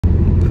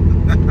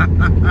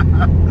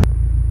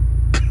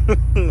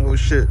Oh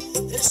shit.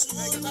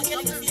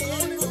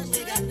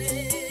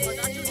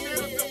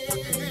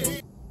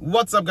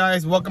 What's up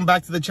guys, welcome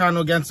back to the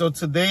channel again. So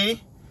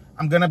today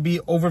I'm gonna be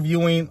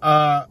overviewing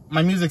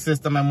my music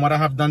system and what I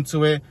have done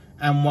to it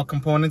and what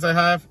components I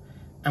have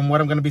and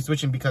what I'm gonna be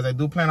switching, because I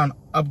do plan on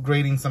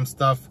upgrading some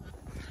stuff.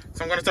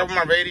 So I'm gonna start with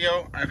my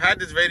radio. I've had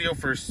this radio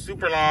for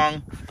super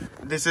long.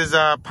 This is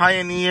a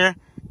Pioneer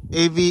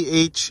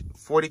AVH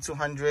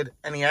 4200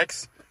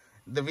 NEX.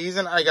 The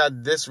reason I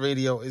got this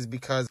radio is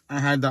because I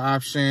had the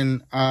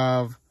option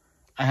of,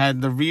 I had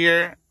the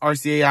rear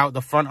RCA out,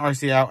 the front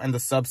RCA out, and the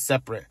sub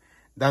separate.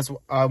 That's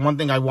one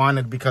thing I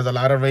wanted, because a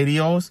lot of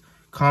radios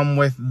come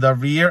with the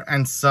rear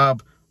and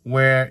sub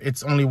where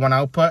it's only one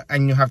output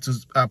and you have to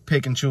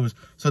pick and choose.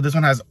 So this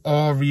one has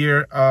all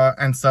rear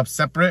and sub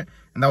separate,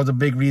 and that was a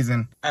big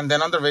reason. And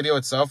then on the radio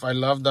itself, I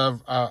love the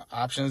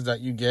options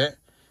that you get.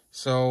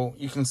 So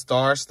you can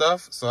star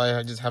stuff. So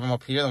I just have them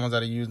up here, the ones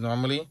that I use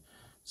normally.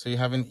 So you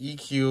have an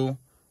EQ,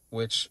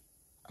 which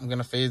I'm going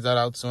to phase that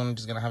out soon. I'm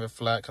just going to have it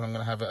flat because I'm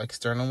going to have an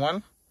external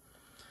one.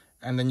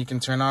 And then you can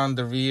turn on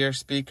the rear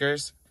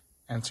speakers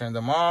and turn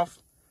them off.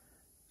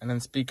 And then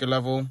speaker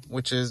level,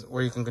 which is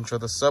where you can control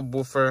the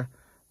subwoofer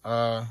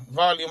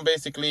volume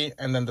basically,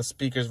 and then the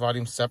speakers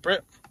volume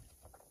separate.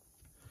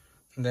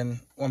 And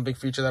then one big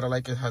feature that I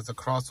like, it has a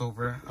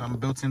crossover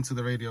built into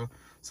the radio.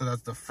 So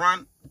that's the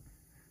front,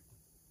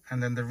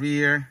 and then the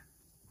rear,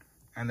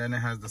 and then it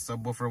has the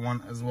subwoofer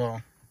one as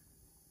well.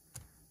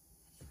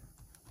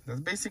 That's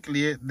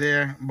basically it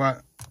there,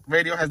 but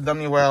radio has done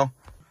me well.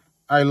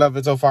 I love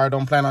it so far. I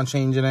don't plan on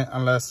changing it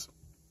unless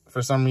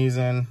for some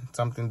reason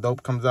something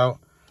dope comes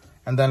out.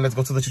 And then let's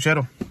go to the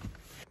chuchero.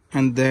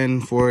 And then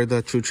for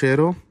the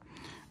chuchero,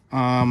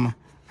 I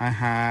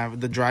have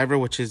the driver,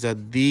 which is a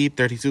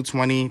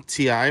D3220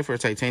 Ti for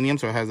titanium.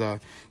 So it has a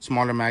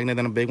smaller magnet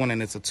than a big one,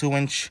 and it's a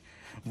 2-inch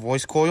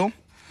voice coil.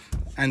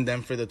 And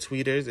then for the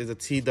tweeters is a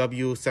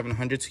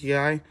TW700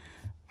 Ti.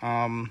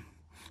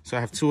 So I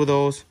have two of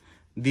those.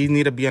 These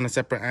need to be on a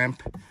separate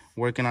amp,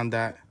 working on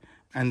that.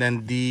 And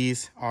then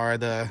these are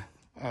the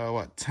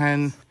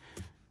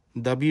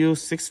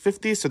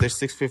 10W650, so they're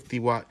 650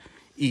 watt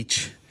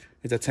each.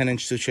 It's a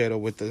 10-inch chuchero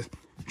with the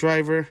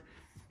driver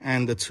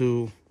and the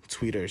two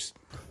tweeters.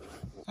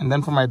 And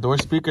then for my door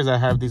speakers, I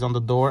have these on the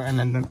door and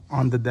then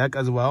on the deck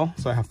as well.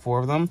 So I have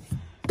 4 of them.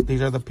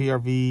 These are the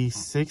PRV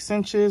 6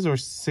 inches or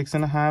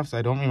 6.5, so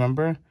I don't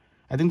remember.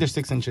 I think they're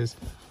 6 inches.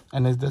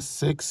 And it's the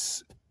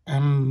 6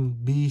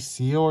 MB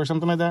seal or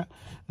something like that.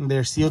 And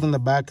they're sealed in the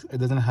back. It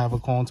doesn't have a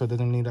cone, so it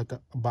doesn't need like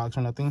a box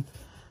or nothing.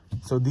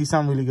 So these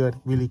sound really good,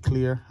 really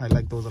clear. I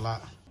like those a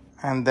lot.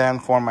 And then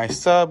for my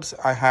subs,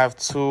 I have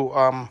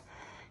 2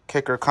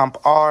 Kicker Comp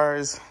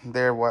Rs.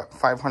 They're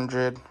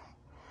 500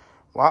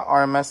 watt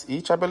RMS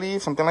each, I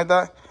believe, something like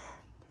that.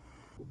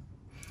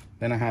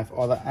 Then I have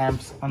all the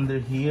amps under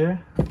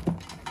here.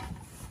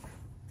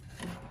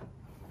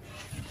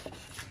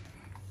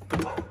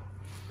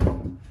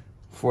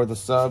 For the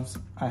subs,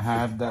 I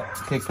have the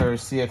Kicker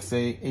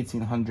CXA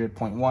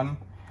 1800.1,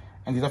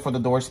 and these are for the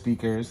door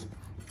speakers.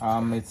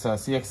 It's a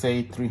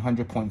CXA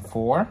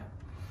 300.4,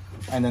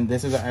 and then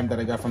this is an amp that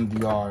I got from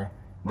DR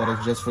that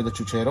is just for the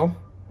chuchero.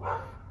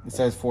 It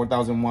says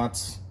 4,000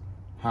 watts.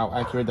 How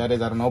accurate that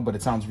is, I don't know, but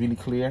it sounds really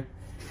clear.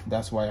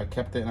 That's why I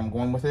kept it and I'm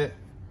going with it.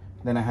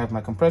 Then I have my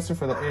compressor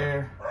for the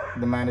air,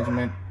 the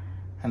management,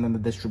 and then the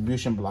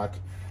distribution block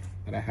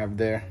that I have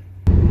there.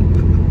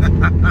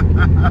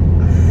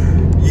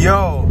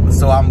 Yo,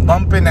 so I'm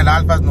bumping El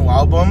Alfa's new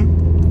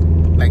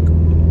album, like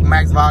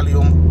max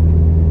volume.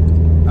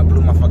 I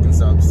blew my fucking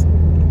subs.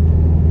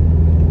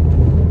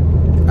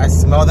 I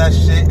smell that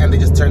shit and they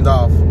just turned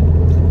off.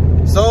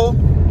 So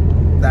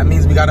that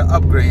means we gotta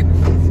upgrade.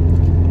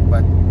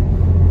 But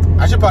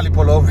I should probably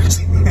pull over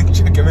and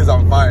check if it's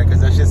on fire,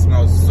 because that shit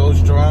smells so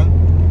strong.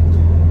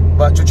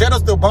 But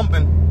Chuchero's still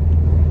bumping.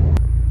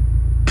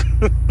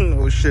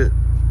 Oh shit.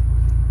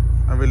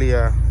 I really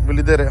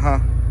did it, huh?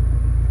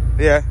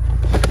 Yeah.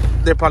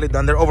 They're probably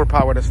done. They're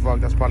overpowered as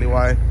fuck. That's probably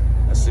why.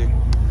 Let's see.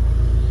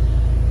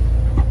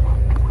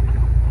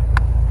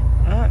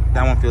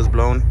 That one feels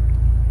blown.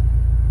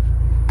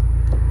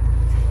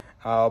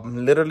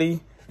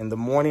 Literally in the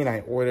morning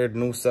I ordered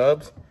new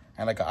subs,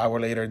 and like an hour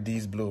later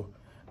these blew.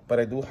 But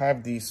I do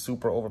have these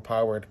super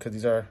overpowered, because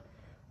these are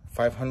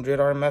 500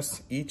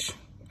 RMS each,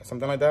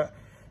 something like that.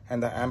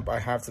 And the amp I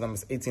have to them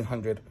is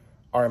 1800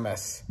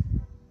 RMS.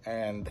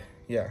 And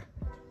yeah,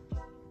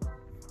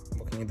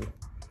 what can you do?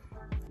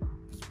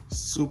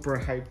 Super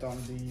hyped on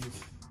these.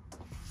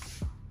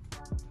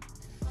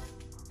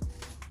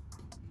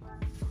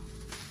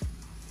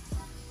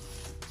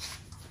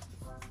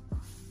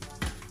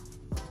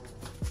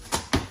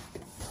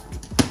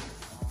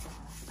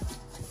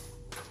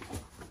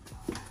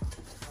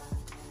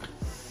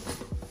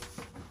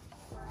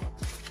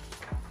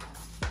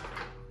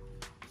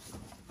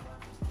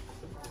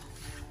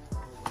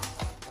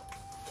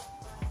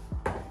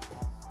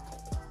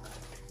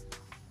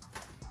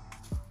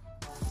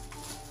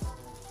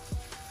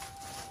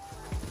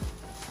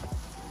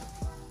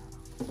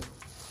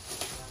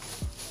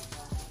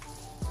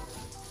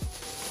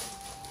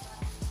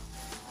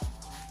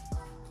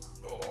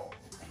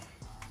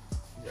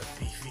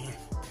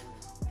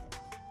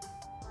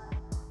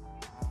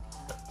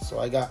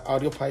 I got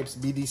Audiopipes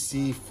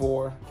BDC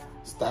 4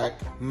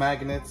 stack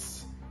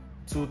magnets,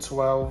 2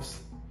 12s.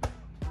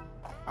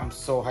 I'm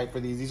so hyped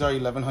for these. These are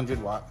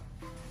 1100 watt.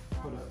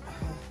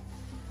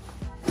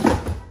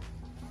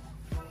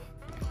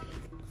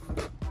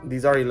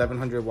 These are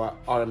 1100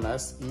 watt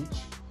RMS each.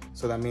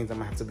 So that means I'm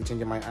gonna have to be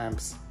changing my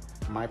amps.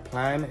 My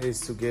plan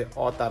is to get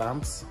all that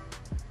amps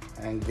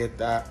and get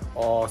that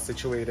all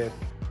situated.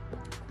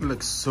 It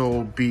looks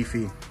so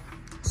beefy.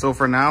 So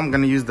for now, I'm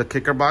gonna use the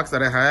kicker box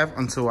that I have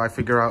until I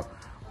figure out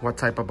what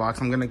type of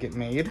box I'm gonna get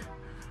made.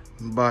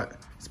 But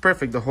it's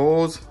perfect. The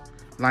holes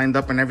lined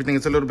up and everything.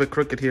 It's a little bit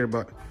crooked here,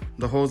 but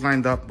the holes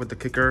lined up with the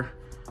kicker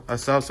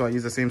stuff. So I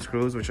use the same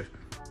screws, which,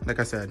 like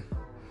I said,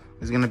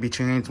 is gonna be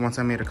changed once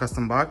I made a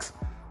custom box.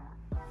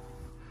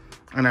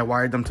 And I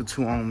wired them to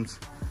 2 ohms.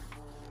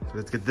 So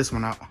let's get this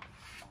one out.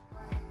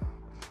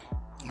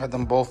 Got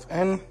them both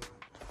in.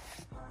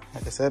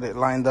 Like I said, it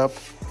lined up.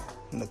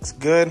 Looks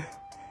good.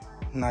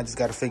 Now I just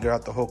got to figure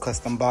out the whole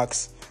custom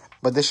box.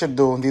 But this should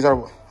do. These are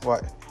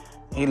what?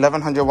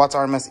 1100 watts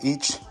RMS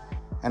each.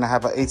 And I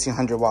have an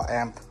 1800 watt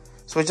amp.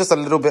 So it's just a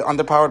little bit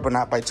underpowered, but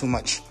not by too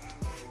much.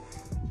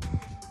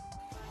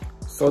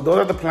 So those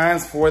are the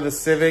plans for the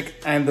Civic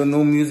and the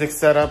new music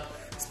setup.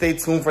 Stay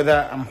tuned for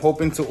that. I'm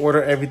hoping to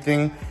order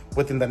everything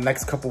within the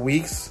next couple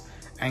weeks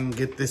and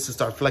get this to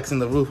start flexing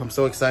the roof. I'm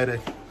so excited.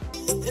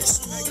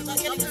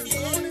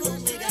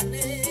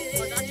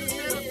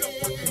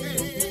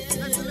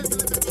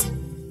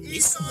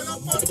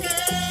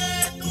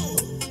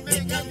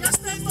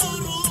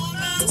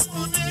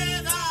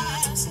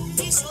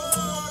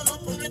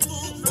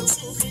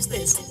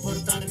 Por